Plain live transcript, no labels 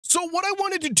So what I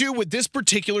wanted to do with this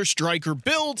particular striker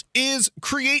build is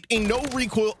create a no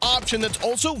recoil option that's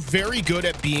also very good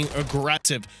at being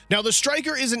aggressive. Now the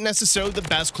striker isn't necessarily the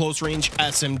best close range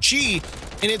SMG,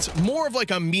 and it's more of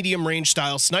like a medium range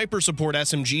style sniper support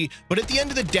SMG, but at the end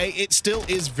of the day, it still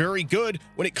is very good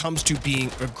when it comes to being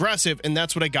aggressive, and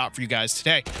that's what I got for you guys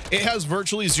today. It has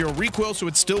virtually zero recoil, so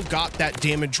it's still got that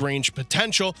damage range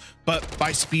potential, but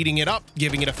by speeding it up,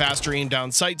 giving it a faster aim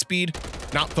down sight speed,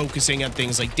 not focusing on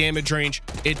things like damage range,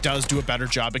 it does do a better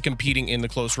job at competing in the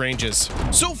close ranges.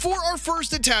 So for our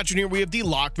first attachment here, we have the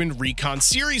Lockman Recon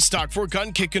Series stock for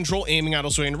gun kick control, aiming, auto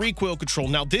sway, and recoil control.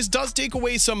 Now this does take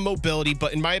away some mobility,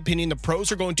 but in my opinion, the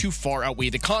pros are going to far outweigh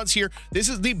the cons here. This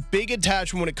is the big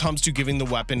attachment when it comes to giving the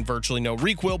weapon virtually no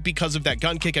recoil because of that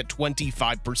gun kick at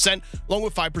 25%, along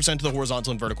with 5% of the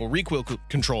horizontal and vertical recoil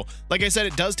control. Like I said,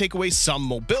 it does take away some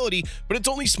mobility, but it's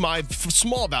only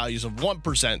small values of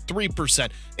 1%,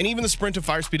 3%, and even the sprint to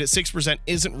fire speed at 6%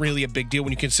 isn't really a big deal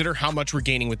when you consider how much we're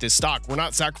gaining with this stock. We're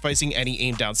not sacrificing any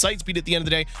aim down sight speed at the end of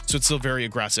the day, so it's still very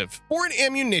aggressive. For an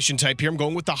ammunition type here, I'm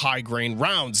going with the high grain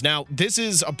rounds. Now, this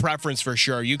is a preference for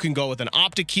sure. You can go with an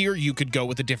optic here, you could go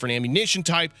with a different ammunition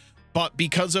type, but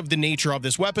because of the nature of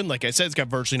this weapon, like I said, it's got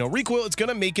virtually no recoil, it's going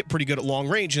to make it pretty good at long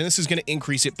range, and this is going to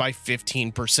increase it by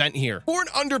 15% here. For an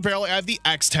underbarrel, I have the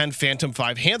X10 Phantom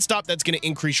 5 hand stop. That's going to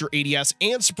increase your ADS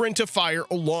and sprint to fire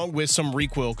along with some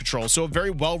recoil control. So a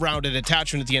very well-rounded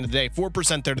attachment at the end of the day.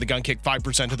 4% there to the gun kick,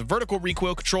 5% to the vertical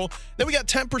recoil control. Then we got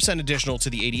 10% additional to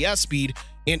the ADS speed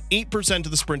and 8% to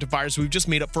the sprint to fire, so we've just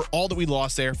made up for all that we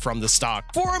lost there from the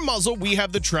stock. For our muzzle, we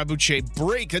have the Trebuchet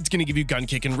Break. That's going to give you gun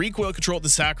kick and recoil control at the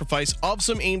sacrifice of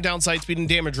some aim down sight speed and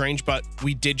damage range, but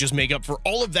we did just make up for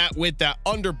all of that with that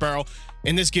underbarrel,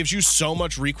 and this gives you so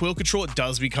much recoil control, it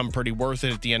does become pretty worth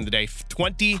it at the end of the day.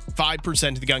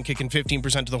 25% to the gun kick and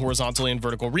 15% to the horizontal and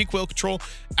vertical recoil control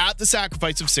at the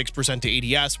sacrifice of 6%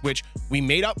 to ADS, which we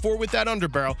made up for with that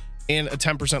underbarrel, and a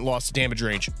 10% loss to damage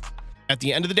range. At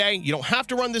the end of the day, you don't have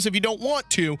to run this if you don't want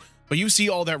to, but you see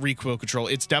all that recoil control.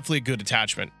 It's definitely a good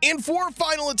attachment. And for a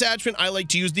final attachment, I like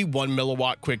to use the 1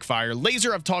 milliwatt quick fire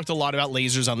laser. I've talked a lot about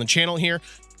lasers on the channel here.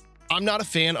 I'm not a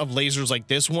fan of lasers like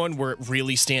this one where it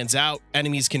really stands out.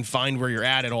 Enemies can find where you're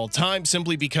at all times,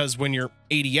 simply because when you're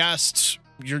ADS'd,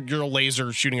 you're a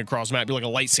laser shooting across the map. You're like a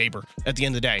lightsaber at the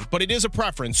end of the day, but it is a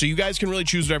preference, so you guys can really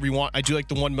choose whatever you want. I do like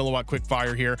the 1 milliwatt quick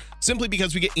fire here, simply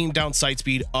because we get aim down sight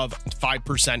speed of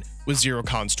 5% with 0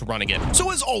 cons to running it.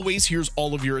 So as always, here's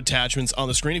all of your attachments on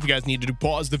the screen. If you guys needed to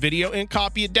pause the video and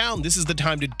copy it down, this is the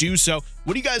time to do so.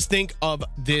 What do you guys think of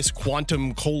this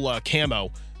Quantum Cola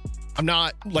camo? I'm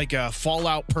not like a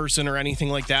Fallout person or anything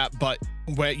like that, but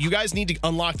you guys need to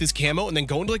unlock this camo and then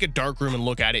go into like a dark room and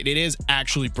look at it. It is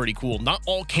actually pretty cool. Not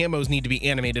all camos need to be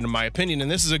animated in my opinion, and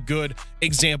this is a good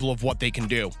example of what they can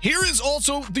do. Here is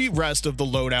also the rest of the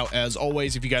loadout as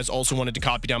always. If you guys also wanted to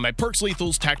copy down my perks,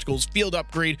 lethals, tacticals, field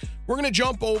upgrade, we're going to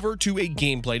jump over to a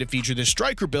gameplay to feature this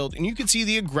striker build, and you can see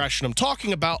the aggression I'm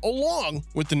talking about along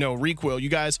with the no recoil. You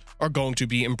guys are going to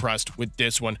be impressed with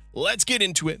this one. Let's get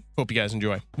into it. Hope you guys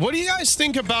enjoy. What do you guys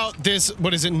think about this?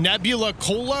 What is it, Nebula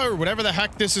Cola or whatever the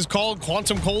heck this is called?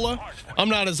 Quantum Cola?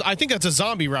 I think that's a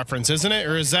zombie reference, isn't it?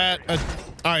 Or is that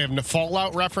I have no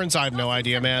Fallout reference? I have no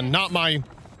idea, man. Not my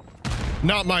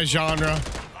genre.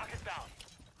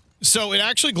 So it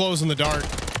actually glows in the dark.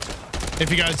 If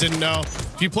you guys didn't know,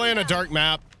 if you play on a dark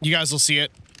map, you guys will see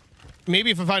it. Maybe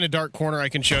if I find a dark corner, I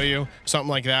can show you something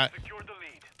like that.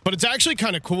 But it's actually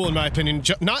kind of cool in my opinion.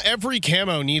 Not every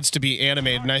camo needs to be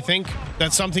animated, and I think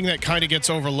that's something that kind of gets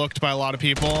overlooked by a lot of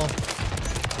people.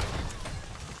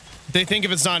 They think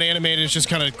if it's not animated, it's just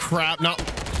kind of crap. No,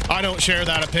 I don't share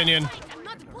that opinion.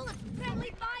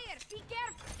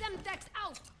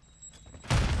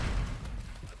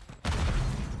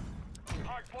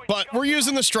 But we're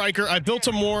using the striker. I built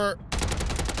a more,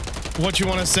 what you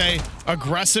want to say,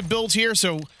 aggressive build here.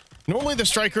 So normally the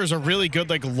striker is a really good,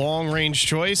 like, long-range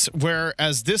choice,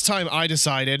 whereas this time I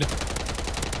decided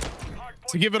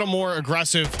to give it a more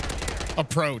aggressive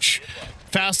approach.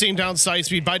 Fast aim down sight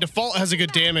speed. By default, has a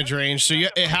good damage range, so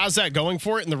it has that going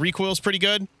for it, and the recoil is pretty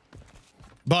good.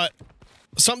 But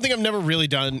something I've never really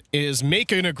done is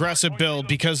make an aggressive build,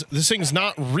 because this thing's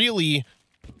not really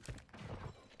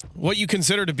what you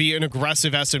consider to be an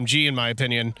aggressive SMG, in my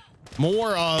opinion.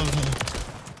 More of...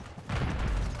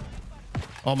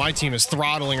 Oh, my team is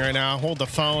throttling right now. Hold the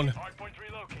phone.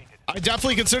 I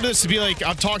definitely consider this to be, like,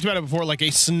 I've talked about it before, like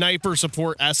a sniper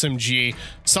support SMG.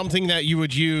 Something that you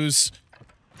would use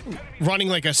running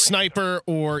like a sniper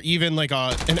or even like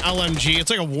an LMG. It's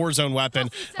like a Warzone weapon.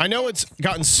 I know it's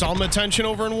gotten some attention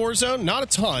over in Warzone. Not a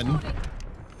ton,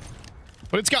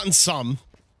 but it's gotten some.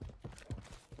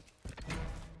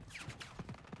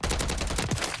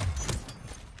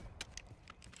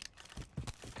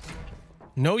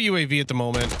 No UAV at the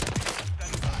moment.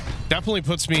 Definitely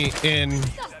puts me in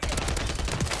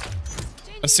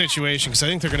a situation because I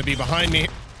think they're going to be behind me.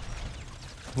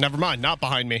 Never mind, not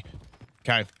behind me.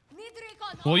 Okay.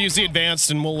 We'll use the advanced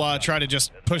and we'll try to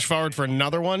just push forward for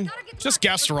another one. Just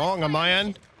guessed wrong on my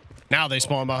end. Now they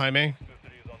spawn behind me.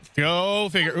 Go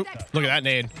figure. Oop, look at that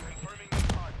nade.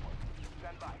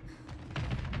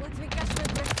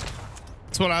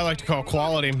 That's what I like to call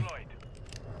quality.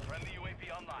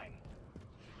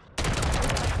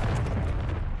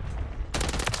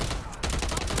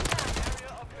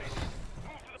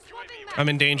 I'm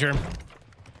in danger.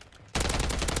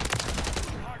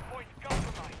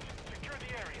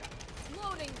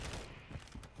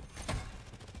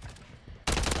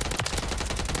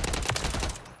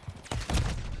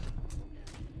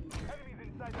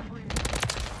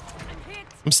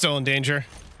 I'm still in danger.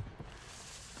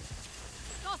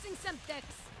 Tossing Semtex.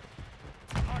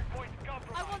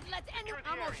 I won't let any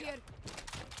ammo here.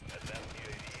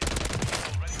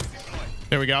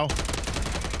 There we go.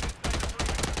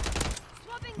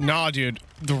 Nah, dude.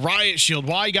 The riot shield.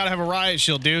 Why you gotta have a riot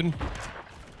shield, dude?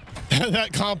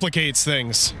 That complicates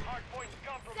things.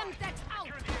 Semtex out.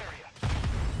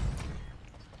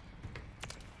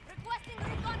 Requesting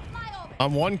recon flyover.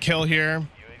 I'm one kill here.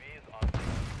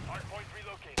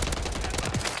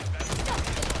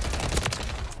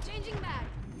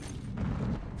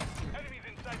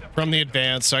 From the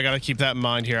advance, so I gotta keep that in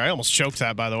mind here. I almost choked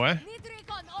that, by the way.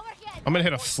 I'm gonna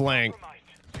hit a flank.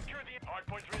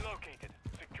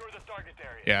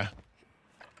 Yeah.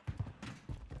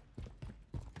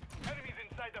 Enemies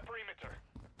inside the perimeter.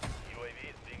 UAV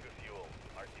is being refueled.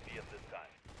 RTB at this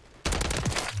time.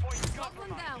 Point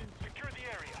compromised. Secure the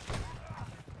area.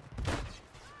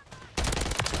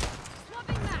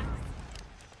 Swapping max.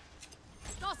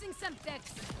 Tossing Semtex.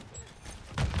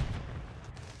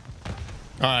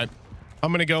 All right.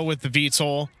 I'm gonna go with the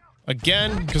VTOL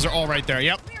again because they're all right there.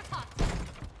 Yep.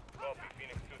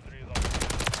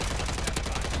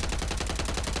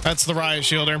 That's the riot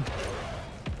shielder.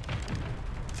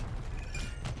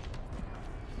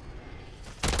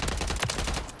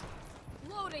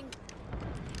 Loading.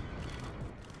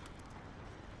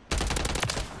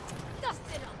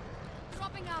 Dusted up.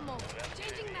 Dropping ammo.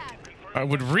 Changing mag. I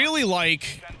would really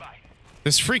like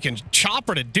this freaking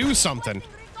chopper to do something.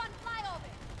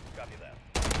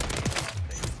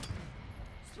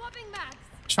 Swapping mags.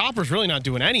 Chopper's really not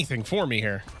doing anything for me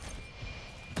here.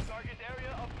 Target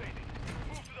area updated.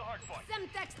 Move to the hard point.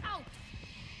 Semtex out.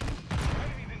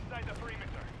 Enemies inside the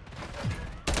perimeter.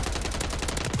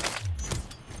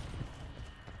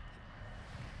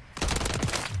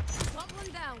 Got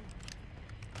one down.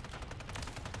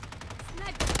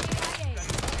 Sniper KIA.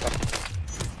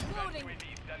 Loading.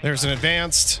 There's an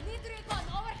advanced. Need recon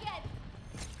overhead.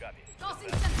 Copy. Tossing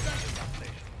Semtex.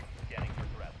 Station. Scanning for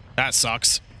threat. That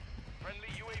sucks. Friendly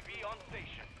UAV on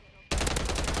station.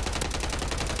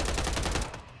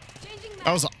 Changing mag.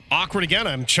 That was awkward again.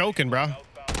 I'm choking, bro.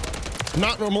 I'm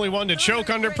not normally one to choke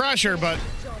under pressure, but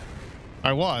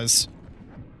I was.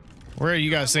 Where do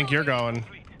you guys think you're going?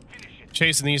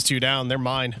 Chasing these two down. They're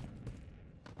mine.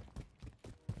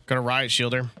 Got a riot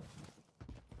shielder.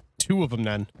 Two of them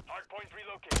then. Hardpoint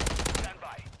relocated. Stand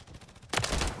by.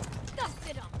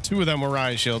 Dusted up. Two of them were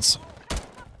riot shields.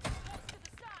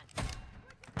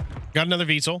 Got another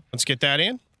VTOL. Let's get that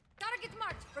in. Target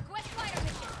marked. Request fire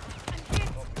mission. I'm hit.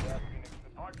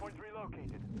 Hardpoint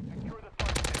relocated. Secure the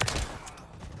target area.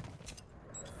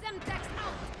 Semtex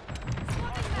out.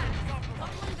 Swapping mags. Got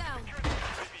one down.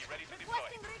 UAV ready to deploy.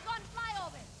 Requesting recon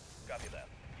flyover. Copy that.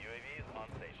 UAV is on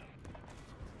station.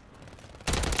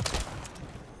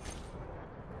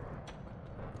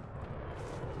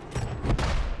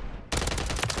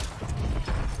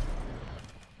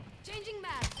 Changing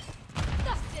mag.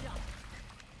 Dusted up.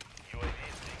 UAV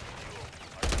is being refueled.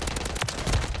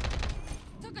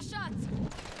 Took a shot.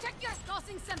 Check your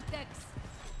tossing Semtex.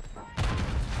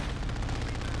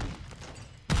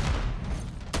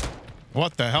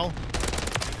 What the hell?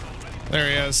 There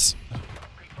he is.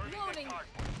 Loading.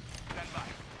 Stand by.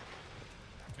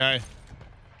 Okay.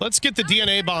 Let's get the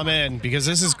DNA bomb in because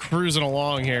this is cruising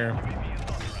along here.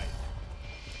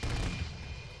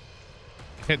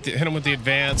 Hit him with the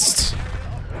advanced. Got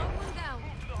one down.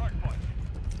 To the hardpoint.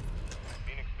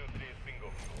 Phoenix 2-3 is bingo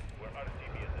fuel. We're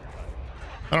RTB at this time.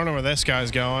 I don't know where this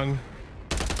guy's going.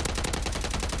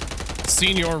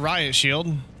 Senior riot shield.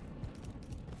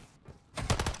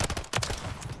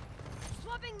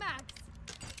 Swapping mags.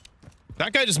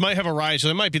 That guy just might have a riot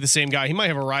shield. It might be the same guy. He might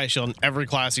have a riot shield in every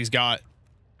class he's got.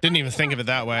 Didn't even think of it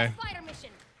that way. Fire mission.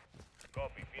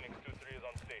 Copy. Phoenix 2-3 is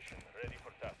on station. Ready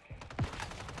for tasking.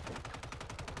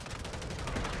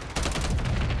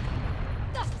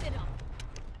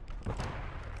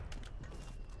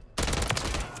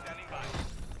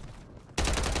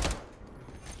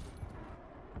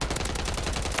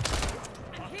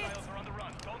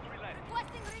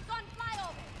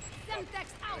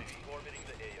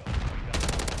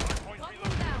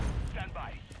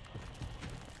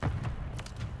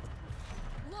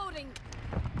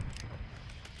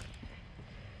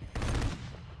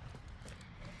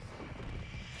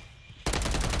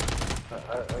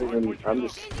 Reloading. I'm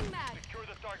just Changing mag. Secure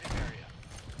the target area.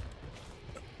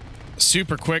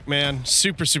 Super quick, man.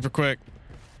 Super quick.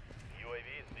 UAV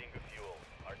is being refueled.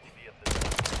 RTB at this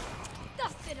time.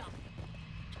 Dust it up.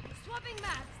 Swapping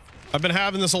mags. I've been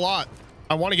having this a lot.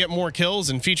 I want to get more kills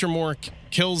and feature more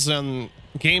kills on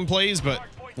gameplays, but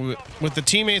with the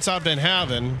teammates I've been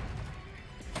having,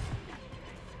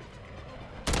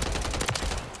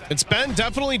 it's been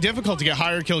definitely difficult to get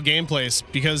higher kill gameplays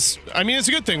because, I mean, it's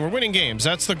a good thing. We're winning games.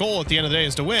 That's the goal at the end of the day,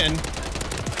 is to win.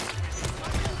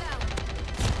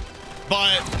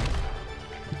 But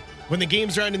when the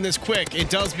games are ending this quick, it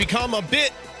does become a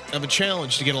bit of a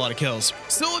challenge to get a lot of kills.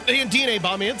 Still, DNA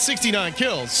bombing at 69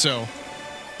 kills, so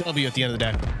W at the end of the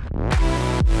day.